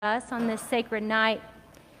us on this sacred night.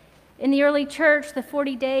 In the early church, the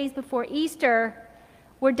 40 days before Easter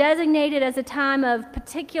were designated as a time of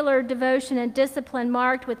particular devotion and discipline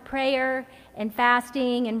marked with prayer and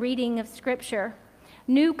fasting and reading of Scripture.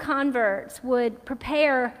 New converts would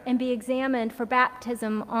prepare and be examined for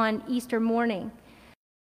baptism on Easter morning.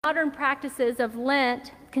 Modern practices of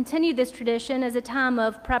Lent continue this tradition as a time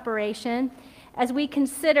of preparation as we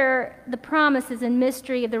consider the promises and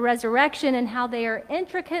mystery of the resurrection and how they are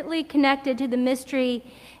intricately connected to the mystery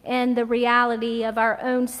and the reality of our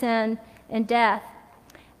own sin and death.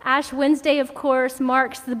 Ash Wednesday, of course,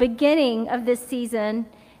 marks the beginning of this season,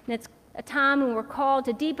 and it's a time when we're called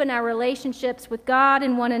to deepen our relationships with God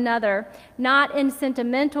and one another, not in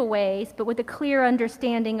sentimental ways, but with a clear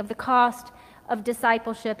understanding of the cost of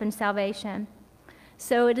discipleship and salvation.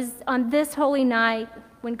 So it is on this holy night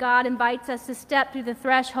when God invites us to step through the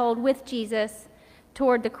threshold with Jesus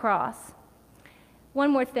toward the cross.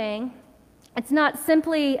 One more thing. It's not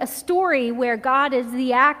simply a story where God is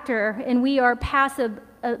the actor and we are passive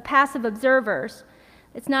observers.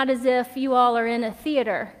 It's not as if you all are in a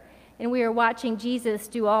theater and we are watching Jesus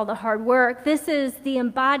do all the hard work. This is the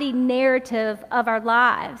embodied narrative of our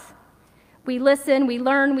lives. We listen, we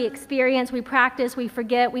learn, we experience, we practice, we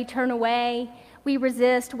forget, we turn away, we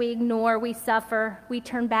resist, we ignore, we suffer, we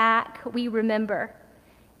turn back, we remember.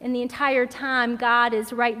 And the entire time, God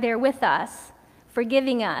is right there with us,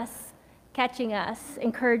 forgiving us, catching us,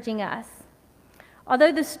 encouraging us.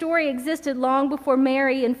 Although the story existed long before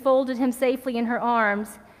Mary enfolded him safely in her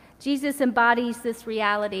arms, Jesus embodies this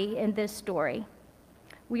reality in this story.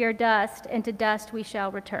 We are dust, and to dust we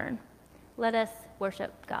shall return. Let us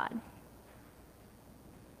worship God.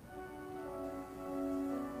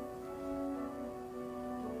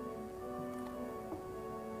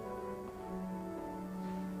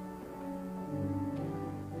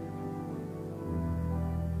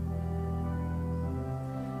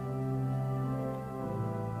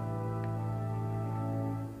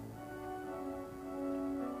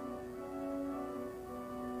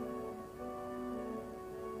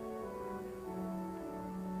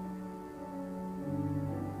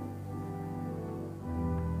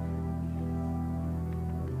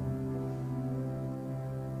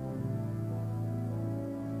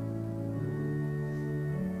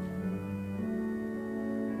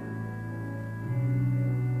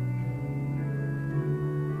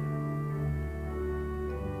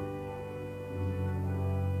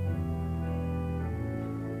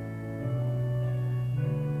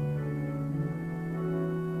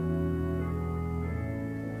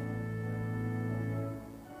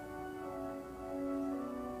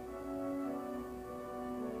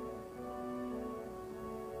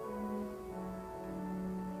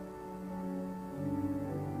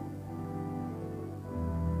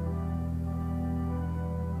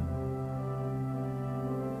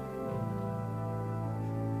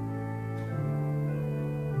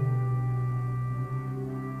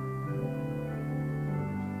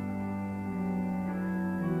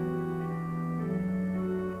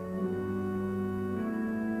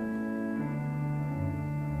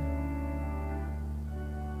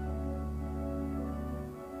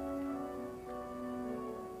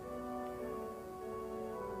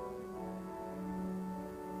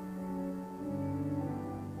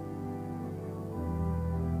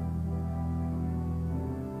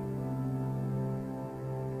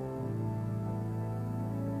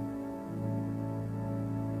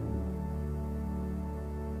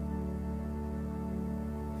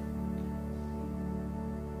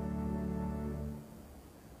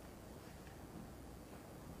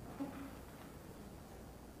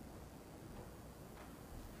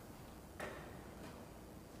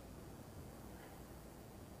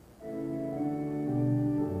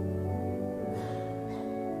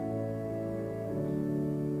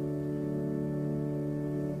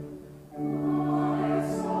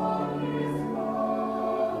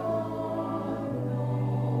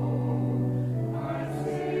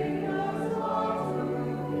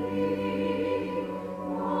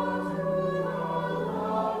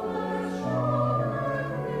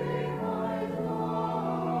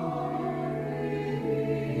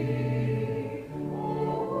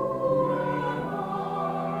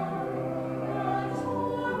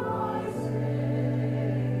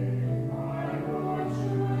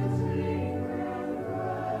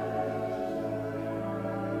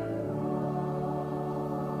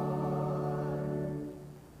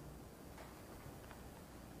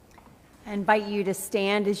 I invite you to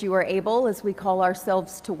stand as you are able as we call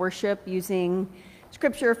ourselves to worship using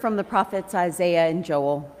scripture from the prophets Isaiah and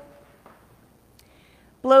Joel.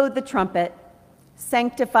 Blow the trumpet,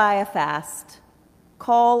 sanctify a fast,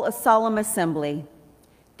 Call a solemn assembly.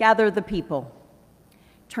 Gather the people.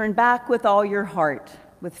 Turn back with all your heart,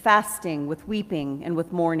 with fasting, with weeping, and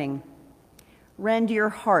with mourning. Rend your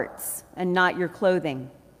hearts and not your clothing.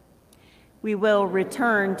 We will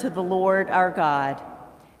return to the Lord our God,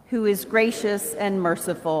 who is gracious and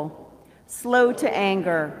merciful, slow to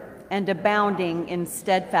anger, and abounding in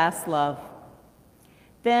steadfast love.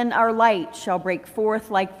 Then our light shall break forth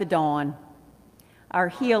like the dawn. Our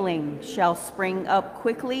healing shall spring up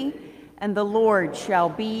quickly, and the Lord shall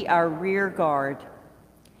be our rear guard.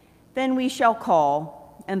 Then we shall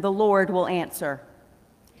call, and the Lord will answer.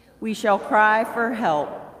 We shall cry for help,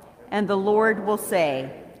 and the Lord will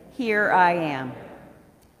say, "Here I am."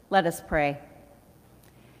 Let us pray.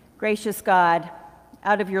 Gracious God,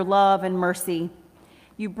 out of your love and mercy,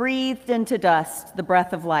 you breathed into dust the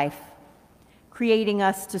breath of life, creating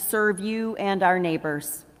us to serve you and our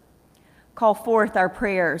neighbors. Call forth our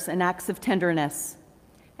prayers and acts of tenderness,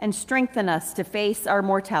 and strengthen us to face our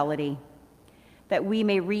mortality, that we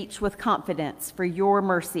may reach with confidence for your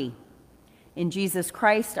mercy. In Jesus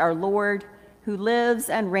Christ, our Lord, who lives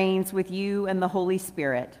and reigns with you and the Holy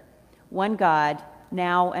Spirit, one God,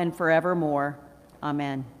 now and forevermore.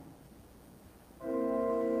 Amen.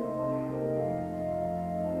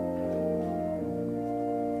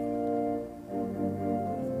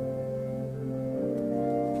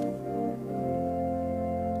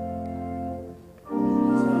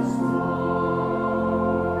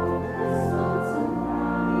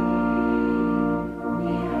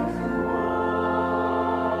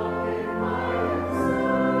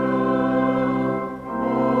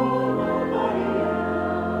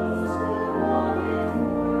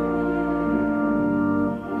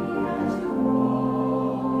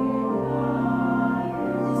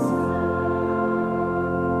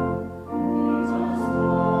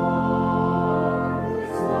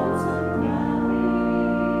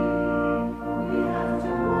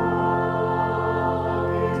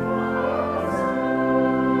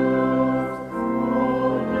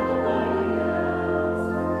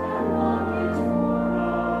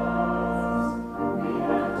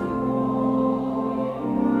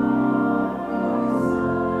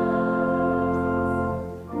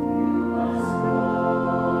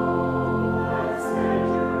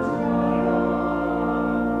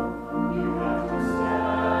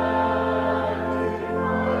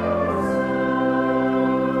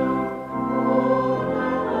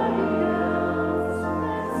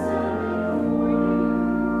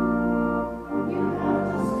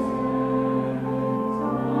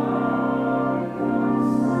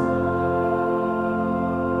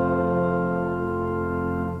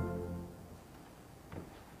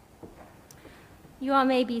 You all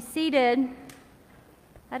may be seated.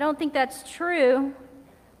 I don't think that's true,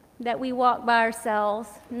 that we walk by ourselves,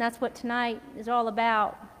 and that's what tonight is all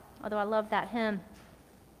about, although I love that hymn.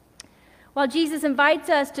 While Jesus invites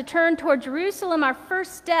us to turn toward Jerusalem, our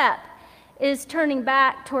first step is turning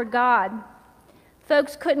back toward God.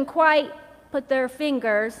 Folks couldn't quite put their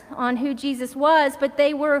fingers on who Jesus was, but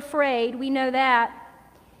they were afraid. We know that.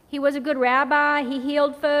 He was a good rabbi. He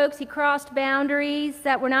healed folks. He crossed boundaries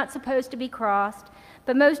that were not supposed to be crossed.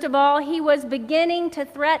 But most of all, he was beginning to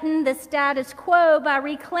threaten the status quo by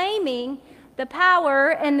reclaiming the power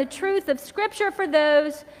and the truth of Scripture for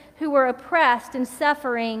those who were oppressed and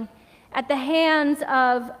suffering at the hands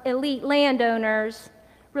of elite landowners,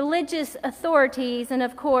 religious authorities, and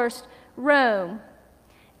of course, Rome.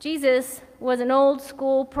 Jesus was an old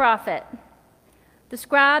school prophet. The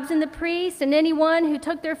scribes and the priests and anyone who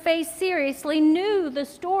took their faith seriously knew the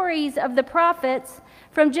stories of the prophets.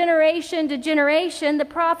 From generation to generation, the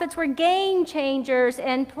prophets were game changers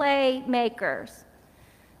and play makers.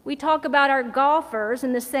 We talk about our golfers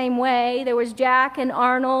in the same way. There was Jack and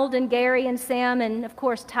Arnold and Gary and Sam and, of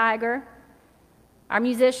course, Tiger. Our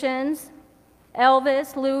musicians,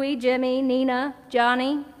 Elvis, Louie, Jimmy, Nina,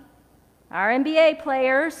 Johnny. Our NBA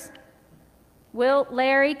players, Wilt,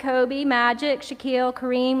 Larry, Kobe, Magic, Shaquille,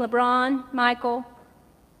 Kareem, LeBron, Michael.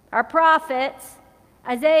 Our prophets,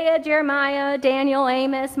 Isaiah, Jeremiah, Daniel,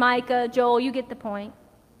 Amos, Micah, Joel, you get the point.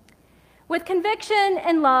 With conviction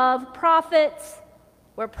and love, prophets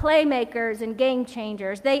were playmakers and game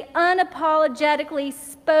changers. They unapologetically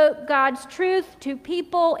spoke God's truth to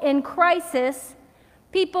people in crisis,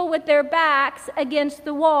 people with their backs against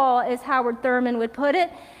the wall, as Howard Thurman would put it,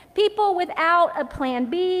 people without a plan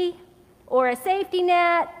B or a safety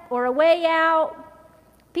net or a way out,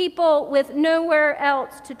 people with nowhere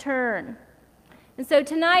else to turn. And so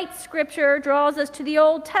tonight's scripture draws us to the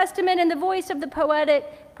Old Testament in the voice of the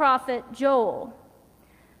poetic prophet Joel.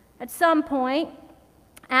 At some point,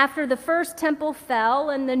 After the first temple fell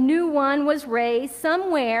and the new one was raised,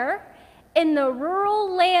 somewhere in the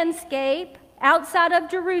rural landscape outside of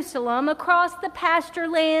Jerusalem, across the pasture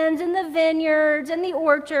lands and the vineyards and the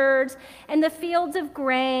orchards and the fields of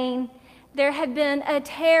grain, there had been a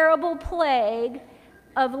terrible plague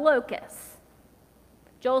of locusts.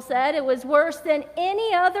 Joel said it was worse than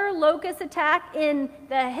any other locust attack in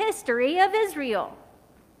the history of Israel.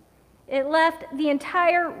 It left the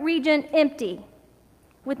entire region empty,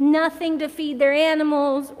 with nothing to feed their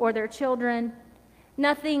animals or their children,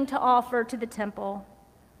 nothing to offer to the temple.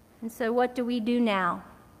 And so what do we do now?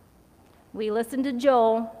 We listen to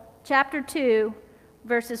Joel chapter 2,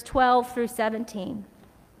 verses 12 through 17.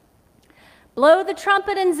 Blow the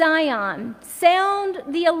trumpet in Zion, sound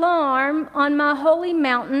the alarm on my holy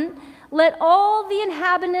mountain. Let all the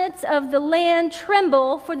inhabitants of the land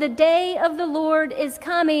tremble, for the day of the Lord is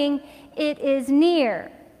coming, it is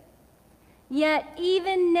near. Yet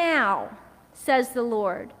even now, says the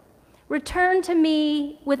Lord, return to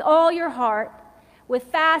me with all your heart, with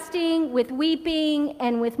fasting, with weeping,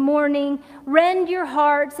 and with mourning. Rend your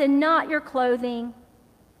hearts and not your clothing.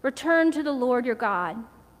 Return to the Lord your God.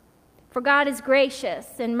 For God is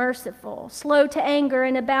gracious and merciful, slow to anger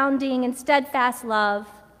and abounding in steadfast love,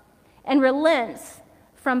 and relents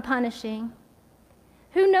from punishing.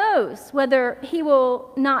 Who knows whether he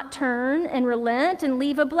will not turn and relent and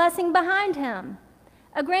leave a blessing behind him,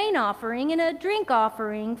 a grain offering and a drink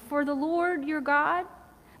offering for the Lord your God?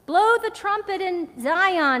 Blow the trumpet in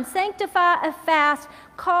Zion, sanctify a fast,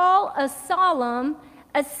 call a solemn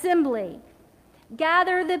assembly.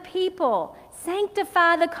 Gather the people,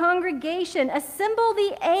 sanctify the congregation, assemble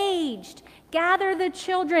the aged, gather the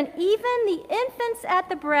children, even the infants at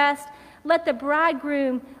the breast. Let the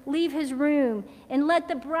bridegroom leave his room, and let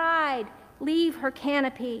the bride leave her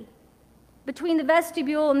canopy. Between the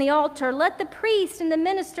vestibule and the altar, let the priests and the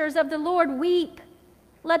ministers of the Lord weep.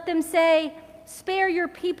 Let them say, spare your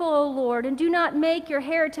people, O Lord, and do not make your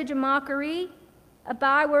heritage a mockery, a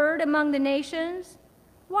byword among the nations.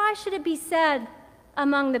 Why should it be said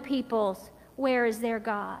among the peoples, where is their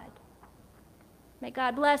God? May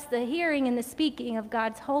God bless the hearing and the speaking of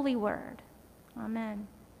God's holy word. Amen.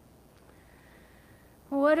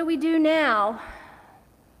 Well, what do we do now?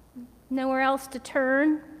 Nowhere else to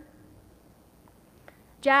turn.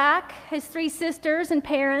 Jack, his 3 sisters and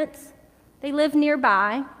parents, they lived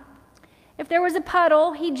nearby. If there was a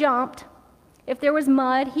puddle, he jumped. If there was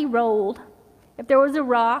mud, he rolled. If there was a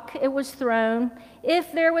rock, it was thrown.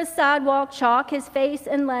 If there was sidewalk chalk, his face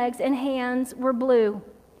and legs and hands were blue.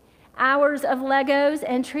 Hours of Legos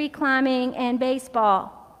and tree climbing and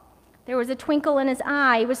baseball. There was a twinkle in his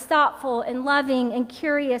eye. He was thoughtful and loving and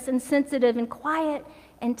curious and sensitive and quiet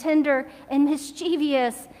and tender and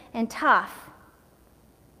mischievous and tough.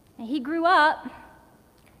 And he grew up.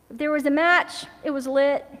 If there was a match, it was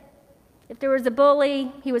lit. If there was a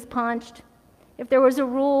bully, he was punched. If there was a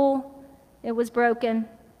rule, it was broken.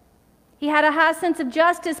 He had a high sense of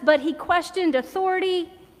justice, but he questioned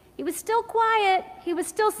authority. He was still quiet. He was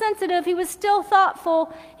still sensitive. He was still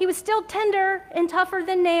thoughtful. He was still tender and tougher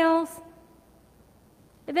than nails.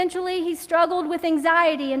 Eventually, he struggled with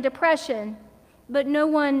anxiety and depression, but no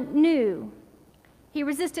one knew. He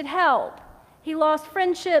resisted help. He lost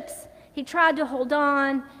friendships. He tried to hold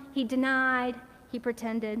on. He denied. He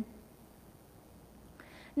pretended.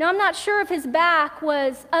 Now, I'm not sure if his back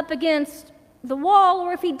was up against the wall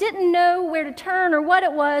or if he didn't know where to turn or what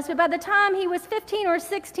it was, but by the time he was 15 or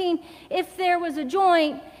 16, if there was a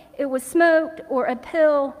joint, it was smoked, or a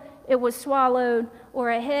pill, it was swallowed,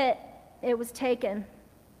 or a hit, it was taken.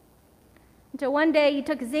 Until one day he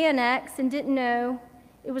took Xanax and didn't know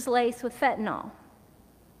it was laced with fentanyl.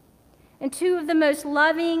 And 2 of the most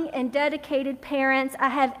loving and dedicated parents I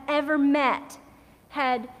have ever met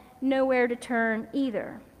had nowhere to turn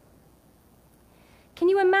either. Can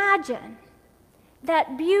you imagine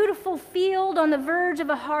that beautiful field on the verge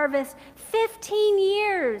of a harvest, 15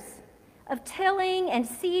 years of tilling and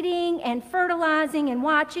seeding and fertilizing and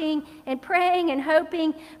watching and praying and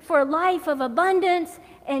hoping for a life of abundance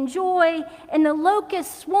and joy, and the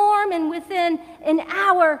locusts swarm, and within an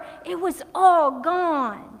hour, it was all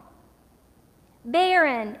gone.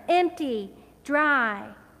 Barren, empty, dry.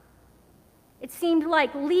 It seemed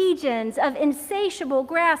like legions of insatiable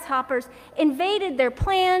grasshoppers invaded their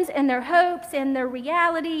plans and their hopes and their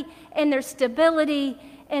reality and their stability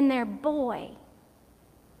and their boy.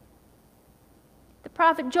 The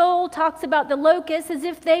prophet Joel talks about the locusts as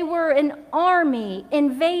if they were an army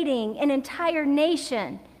invading an entire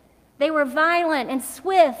nation. They were violent and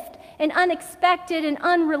swift and unexpected and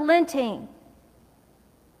unrelenting.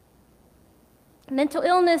 Mental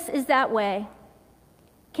illness is that way.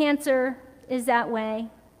 Cancer is that way.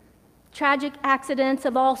 Tragic accidents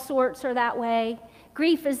of all sorts are that way.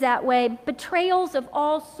 Grief is that way. Betrayals of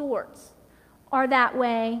all sorts are that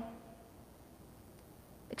way.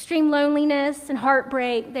 Extreme loneliness and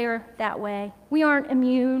heartbreak, they're that way. We aren't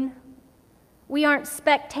immune. We aren't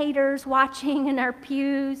spectators watching in our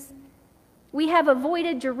pews. We have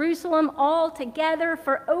avoided Jerusalem altogether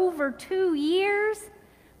for over 2 years,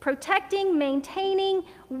 protecting, maintaining,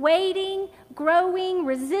 waiting, growing,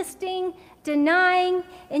 resisting, denying.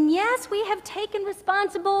 And yes, we have taken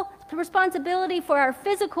responsibility for our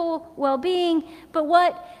physical well-being, but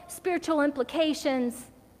what spiritual implications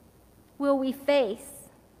will we face?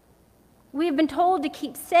 We have been told to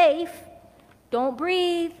keep safe. Don't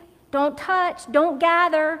breathe, don't touch, don't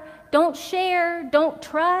gather, don't share, don't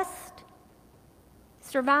trust.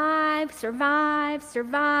 Survive, survive,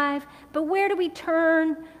 survive. But where do we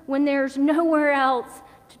turn when there's nowhere else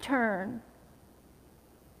to turn?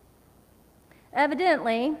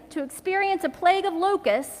 Evidently, to experience a plague of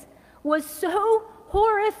locusts was so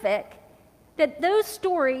horrific that those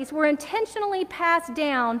stories were intentionally passed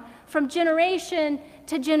down from generation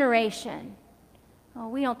to generation. Oh,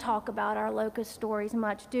 we don't talk about our locust stories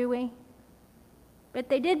much, do we? But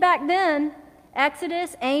they did back then.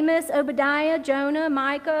 Exodus, Amos, Obadiah, Jonah,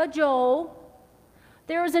 Micah, Joel.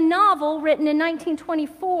 There was a novel written in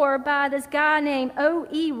 1924 by this guy named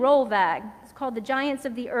O.E. Rollvag. It's called The Giants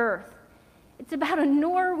of the Earth. It's about a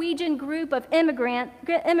Norwegian group of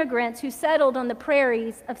immigrants who settled on the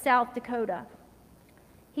prairies of South Dakota.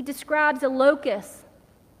 He describes a locust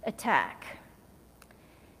attack.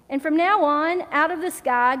 And from now on, out of the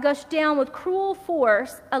sky gushed down with cruel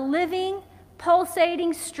force a living,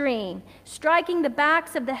 pulsating stream, striking the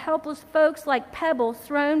backs of the helpless folks like pebbles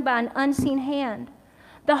thrown by an unseen hand.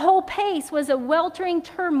 The whole pace was a weltering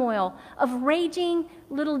turmoil of raging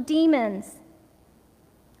little demons.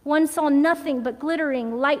 One saw nothing but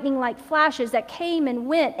glittering, lightning-like flashes that came and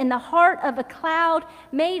went in the heart of a cloud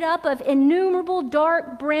made up of innumerable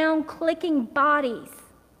dark brown clicking bodies.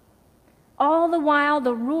 All the while,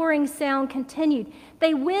 the roaring sound continued.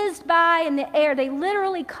 They whizzed by in the air. They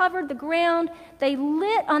literally covered the ground. They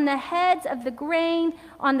lit on the heads of the grain,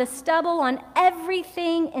 on the stubble, on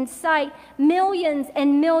everything in sight. Millions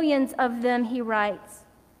and millions of them, he writes.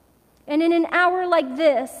 And in an hour like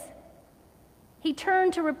this, he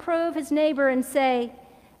turned to reprove his neighbor and say,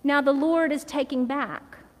 "Now the Lord is taking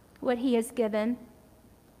back what he has given."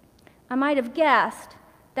 I might have guessed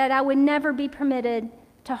that I would never be permitted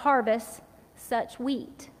to harvest such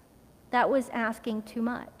wheat. That was asking too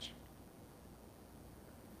much.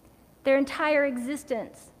 Their entire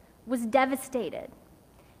existence was devastated.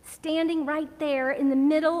 Standing right there in the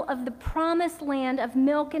middle of the promised land of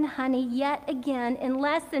milk and honey, yet again, in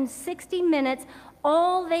less than 60 minutes,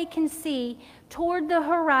 all they can see toward the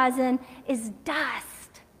horizon is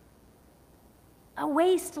dust, a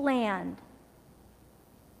wasteland.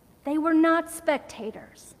 They were not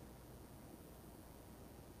spectators.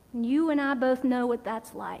 You and I both know what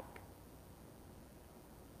that's like.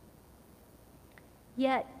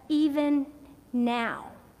 Yet even now,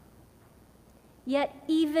 yet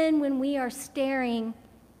even when we are staring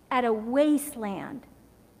at a wasteland,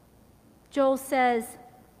 Joel says,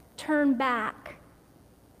 turn back.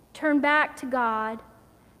 Turn back to God.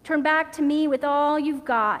 Turn back to me with all you've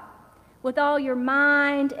got, with all your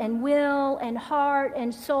mind and will and heart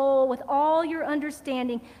and soul, with all your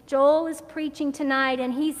understanding. Joel is preaching tonight,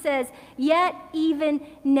 and he says, yet even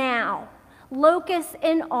now, locusts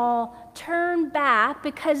and all, turn back,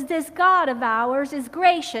 because this God of ours is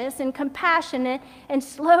gracious and compassionate and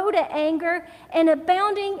slow to anger and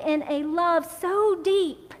abounding in a love so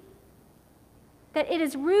deep that it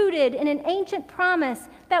is rooted in an ancient promise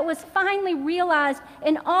that was finally realized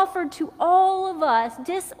and offered to all of us,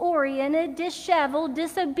 disoriented, disheveled,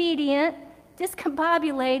 disobedient,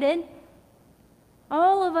 discombobulated,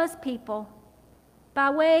 all of us people, by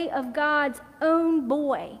way of God's own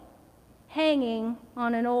boy hanging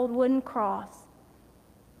on an old wooden cross,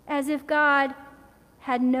 as if God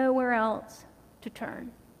had nowhere else to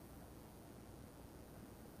turn.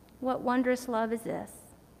 What wondrous love is this?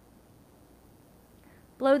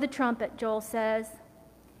 Blow the trumpet, Joel says,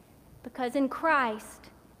 because in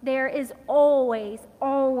Christ there is always,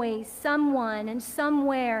 always someone and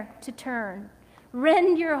somewhere to turn.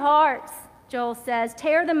 Rend your hearts, Joel says.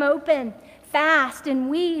 Tear them open, fast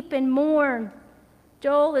and weep and mourn.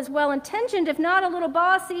 Joel is well-intentioned, if not a little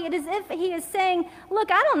bossy. It is as if he is saying, look,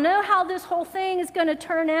 I don't know how this whole thing is going to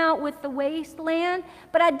turn out with the wasteland,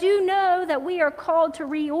 but I do know that we are called to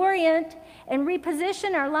reorient and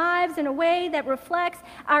reposition our lives in a way that reflects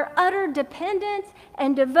our utter dependence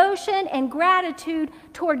and devotion and gratitude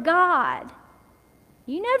toward God.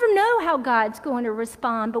 You never know how God's going to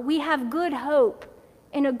respond, but we have good hope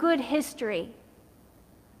and a good history.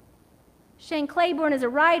 Shane Claiborne is a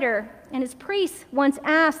writer, and his priests once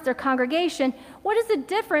asked their congregation, what is the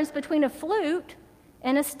difference between a flute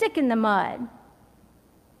and a stick in the mud?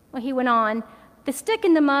 Well, he went on, the stick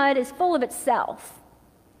in the mud is full of itself.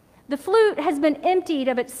 The flute has been emptied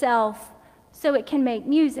of itself so it can make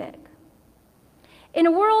music. In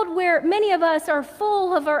a world where many of us are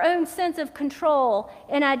full of our own sense of control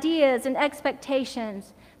and ideas and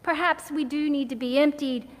expectations, perhaps we do need to be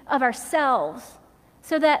emptied of ourselves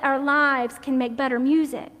so that our lives can make better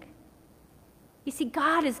music. You see,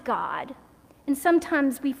 God is God, and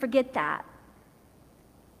sometimes we forget that,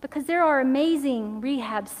 because there are amazing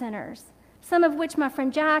rehab centers, some of which my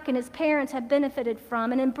friend Jack and his parents have benefited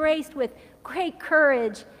from and embraced with great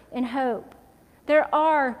courage and hope. There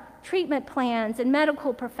are treatment plans and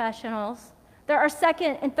medical professionals. There are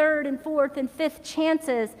second and third and fourth and fifth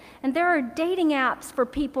chances, and there are dating apps for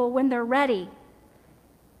people when they're ready.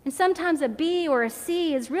 And sometimes a B or a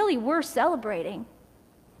C is really worth celebrating.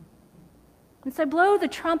 And so blow the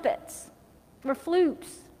trumpets or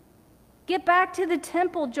flutes. Get back to the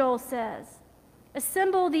temple, Joel says.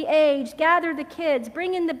 Assemble the aged, gather the kids,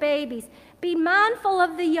 bring in the babies. Be mindful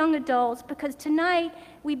of the young adults, because tonight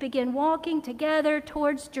we begin walking together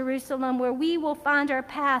towards Jerusalem, where we will find our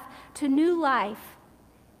path to new life.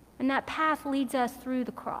 And that path leads us through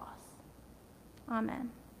the cross. Amen.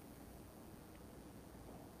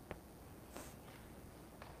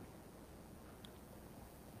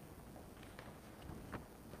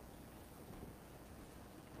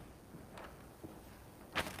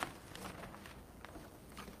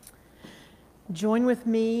 Join with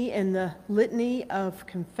me in the litany of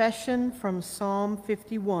confession from Psalm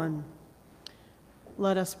 51.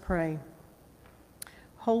 Let us pray.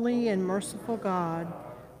 Holy and merciful God,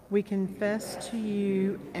 we confess to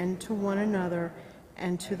you and to one another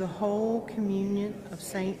and to the whole communion of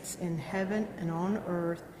saints in heaven and on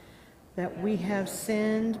earth that we have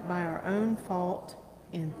sinned by our own fault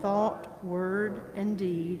in thought, word, and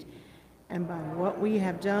deed, and by what we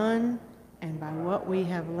have done and by what we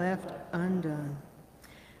have left undone.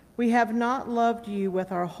 We have not loved you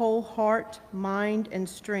with our whole heart, mind, and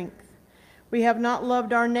strength. We have not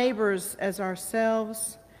loved our neighbors as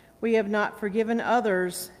ourselves. We have not forgiven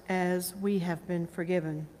others as we have been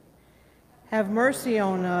forgiven. Have mercy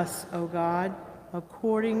on us, O God,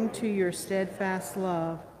 according to your steadfast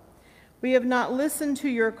love. We have not listened to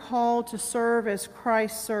your call to serve as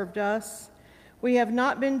Christ served us. We have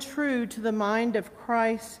not been true to the mind of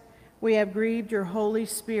Christ. We have grieved your Holy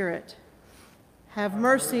Spirit. Have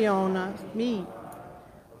mercy on us, me,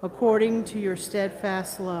 according to your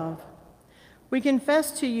steadfast love. We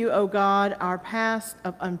confess to you, O God, our past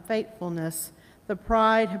of unfaithfulness, the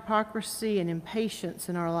pride, hypocrisy, and impatience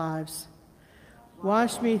in our lives.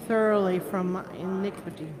 Wash me thoroughly from my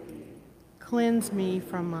iniquity. Cleanse me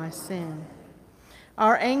from my sin.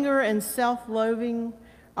 Our anger and self-loathing,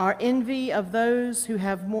 our envy of those who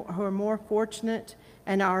are more fortunate,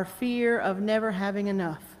 and our fear of never having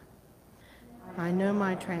enough. I know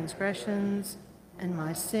my transgressions, and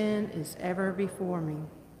my sin is ever before me.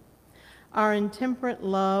 Our intemperate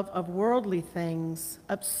love of worldly things,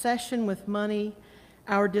 obsession with money,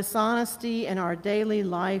 our dishonesty in our daily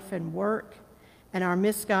life and work, and our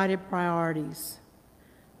misguided priorities.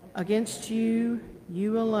 Against you,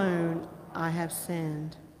 you alone, I have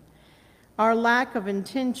sinned. Our lack of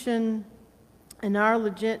intention and our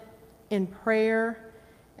legit in prayer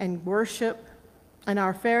and worship, and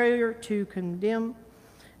our failure to condemn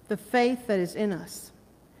the faith that is in us.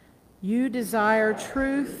 You desire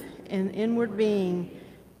truth in inward being.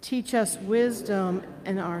 Teach us wisdom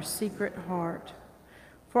in our secret heart.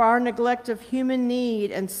 For our neglect of human need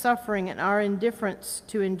and suffering and our indifference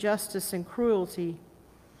to injustice and cruelty,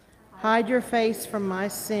 hide your face from my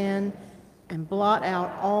sin and blot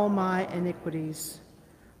out all my iniquities.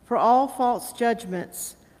 For all false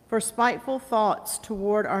judgments, for spiteful thoughts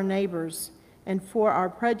toward our neighbors, and for our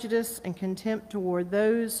prejudice and contempt toward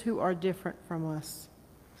those who are different from us.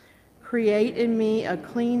 Create in me a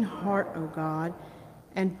clean heart, O God,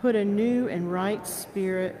 and put a new and right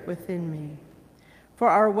spirit within me. For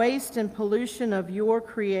our waste and pollution of your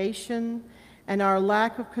creation and our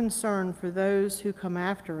lack of concern for those who come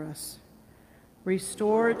after us,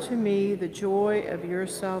 restore to me the joy of your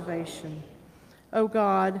salvation. O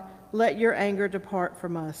God, let your anger depart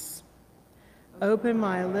from us. Open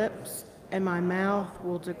my lips, and my mouth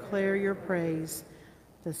will declare your praise.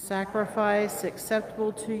 The sacrifice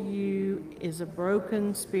acceptable to you is a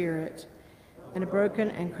broken spirit and a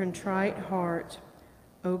broken and contrite heart.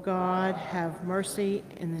 O God, have mercy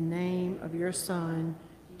in the name of your Son,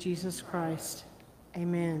 Jesus Christ.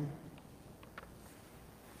 Amen.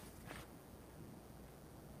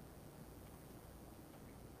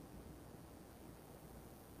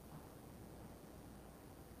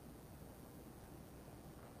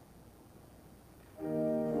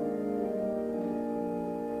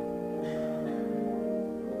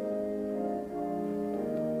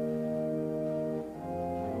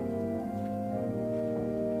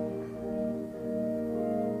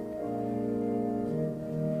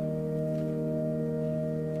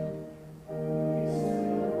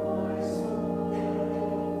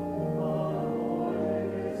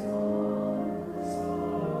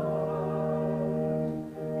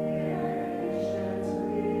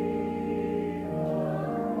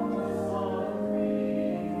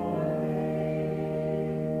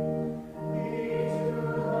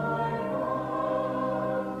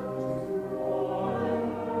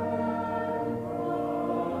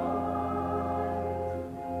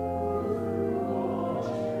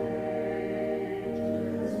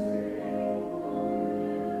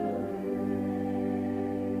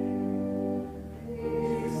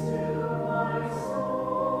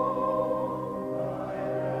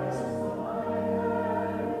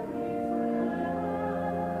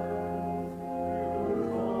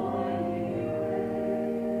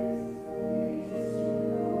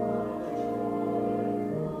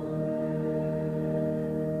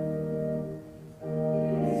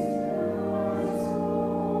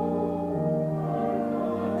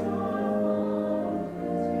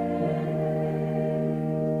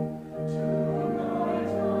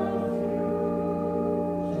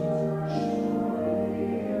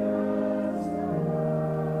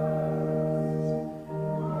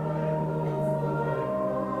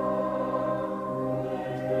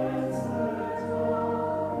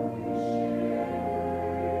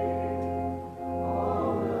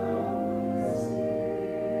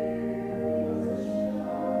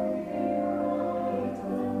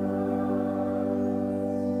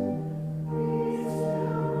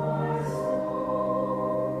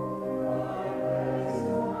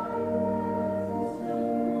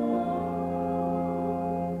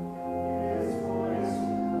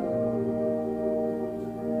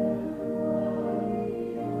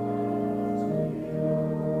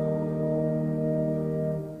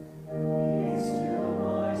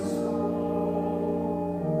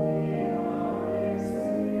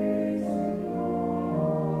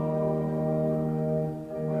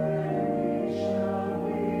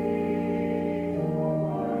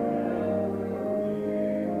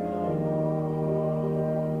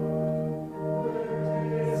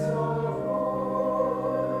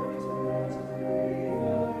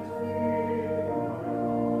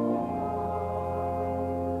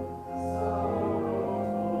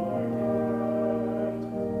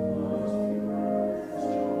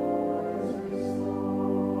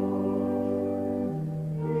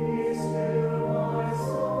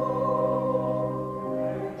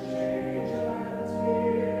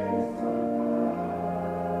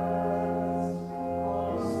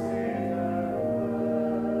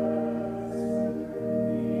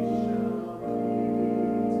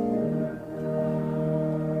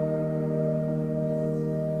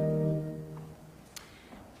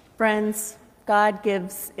 Friends, God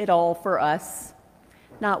gives it all for us.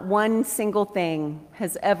 Not one single thing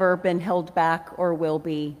has ever been held back or will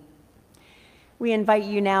be. We invite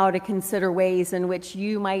you now to consider ways in which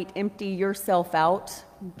you might empty yourself out,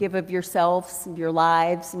 give of yourselves, your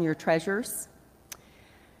lives, and your treasures.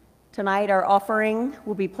 Tonight, our offering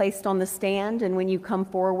will be placed on the stand, and when you come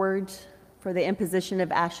forward for the imposition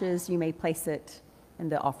of ashes, you may place it in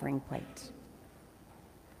the offering plate.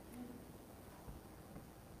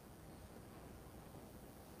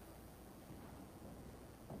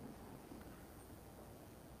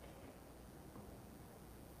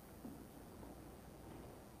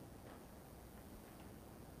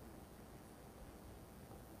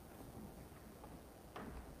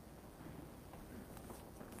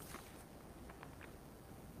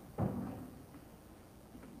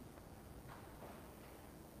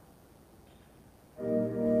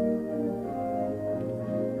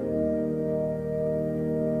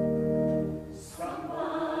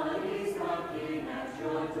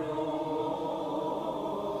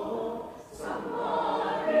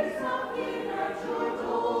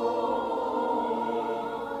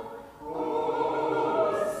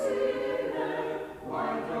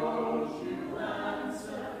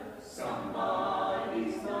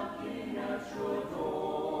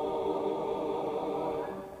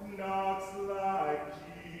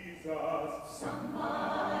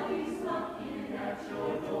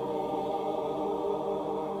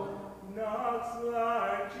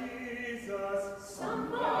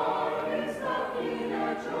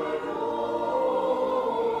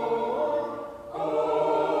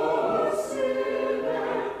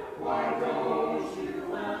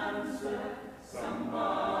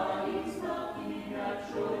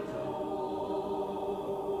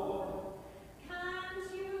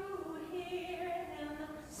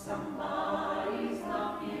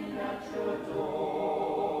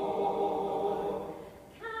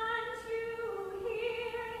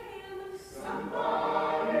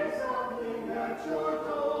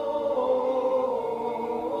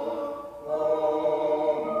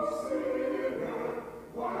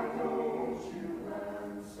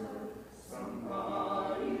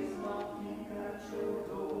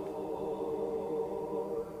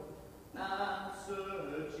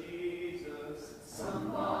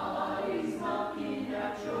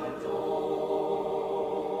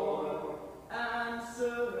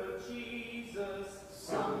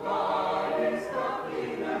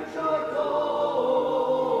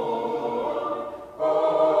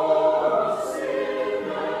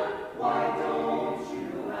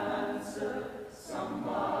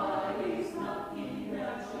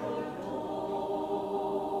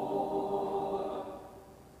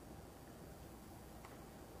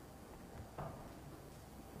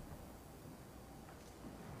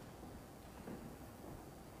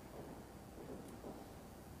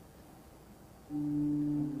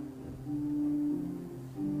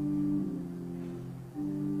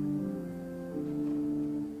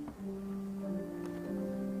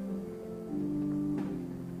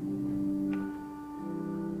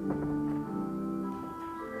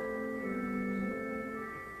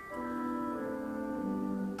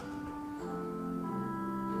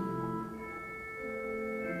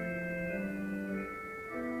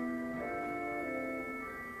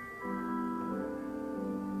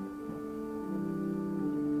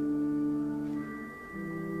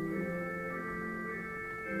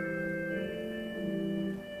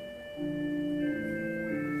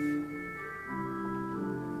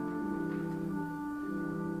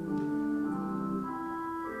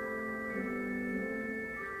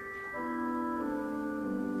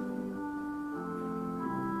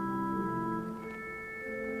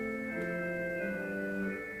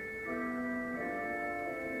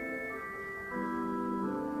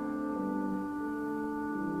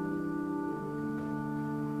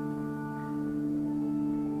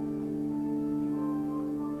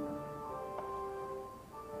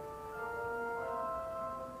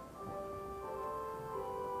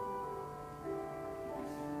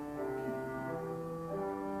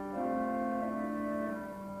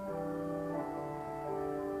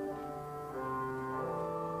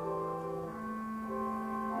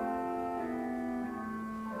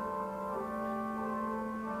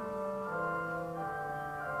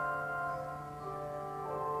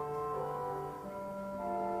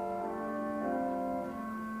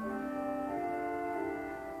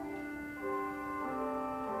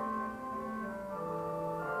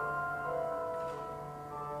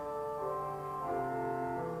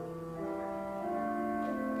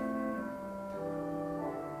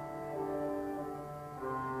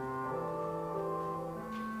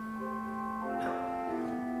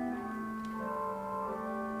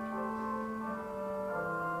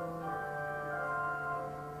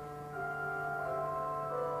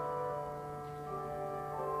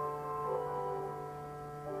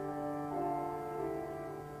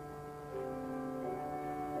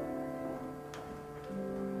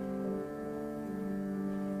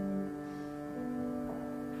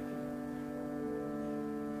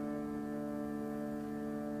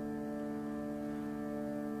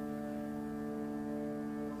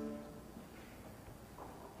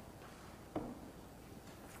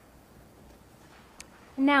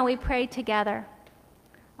 Now we pray together.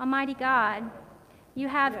 Almighty God, you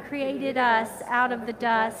have created us out of the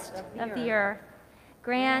dust of the earth.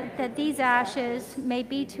 Grant that these ashes may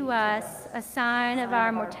be to us a sign of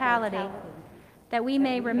our mortality, that we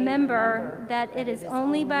may remember that it is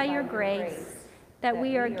only by your grace that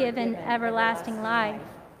we are given everlasting life.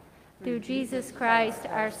 Through Jesus Christ,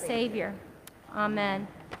 our Savior. Amen.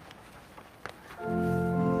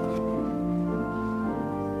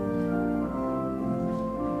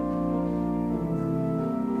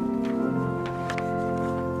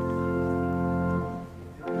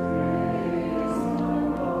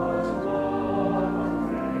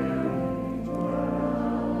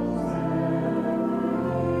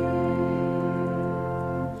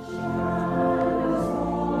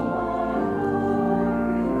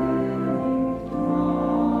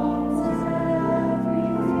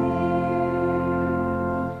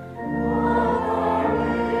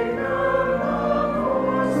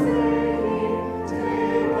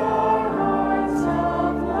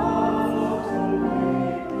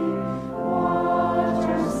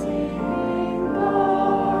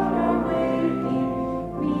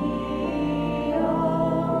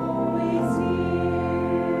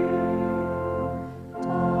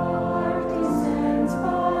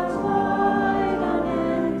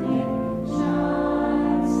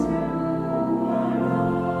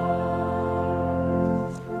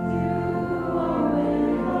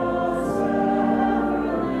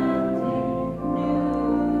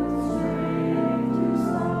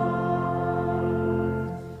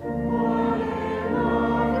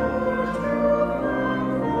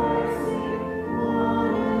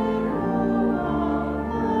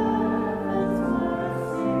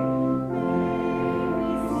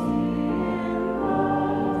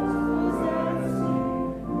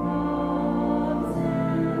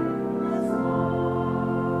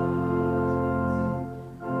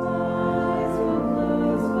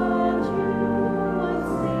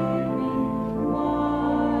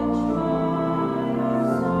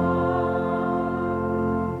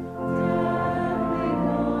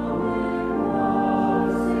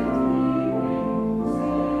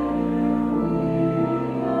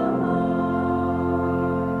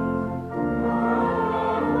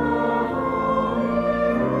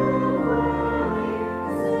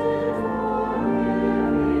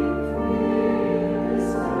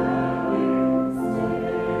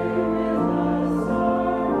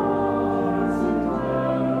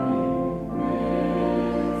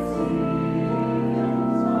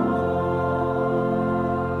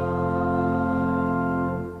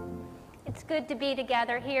 It's good to be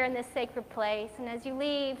together here in this sacred place. And as you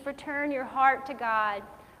leave, return your heart to God.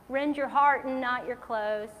 Rend your heart and not your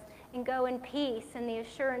clothes. And go in peace and the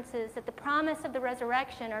assurances that the promise of the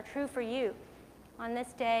resurrection are true for you on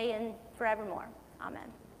this day and forevermore.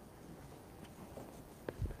 Amen.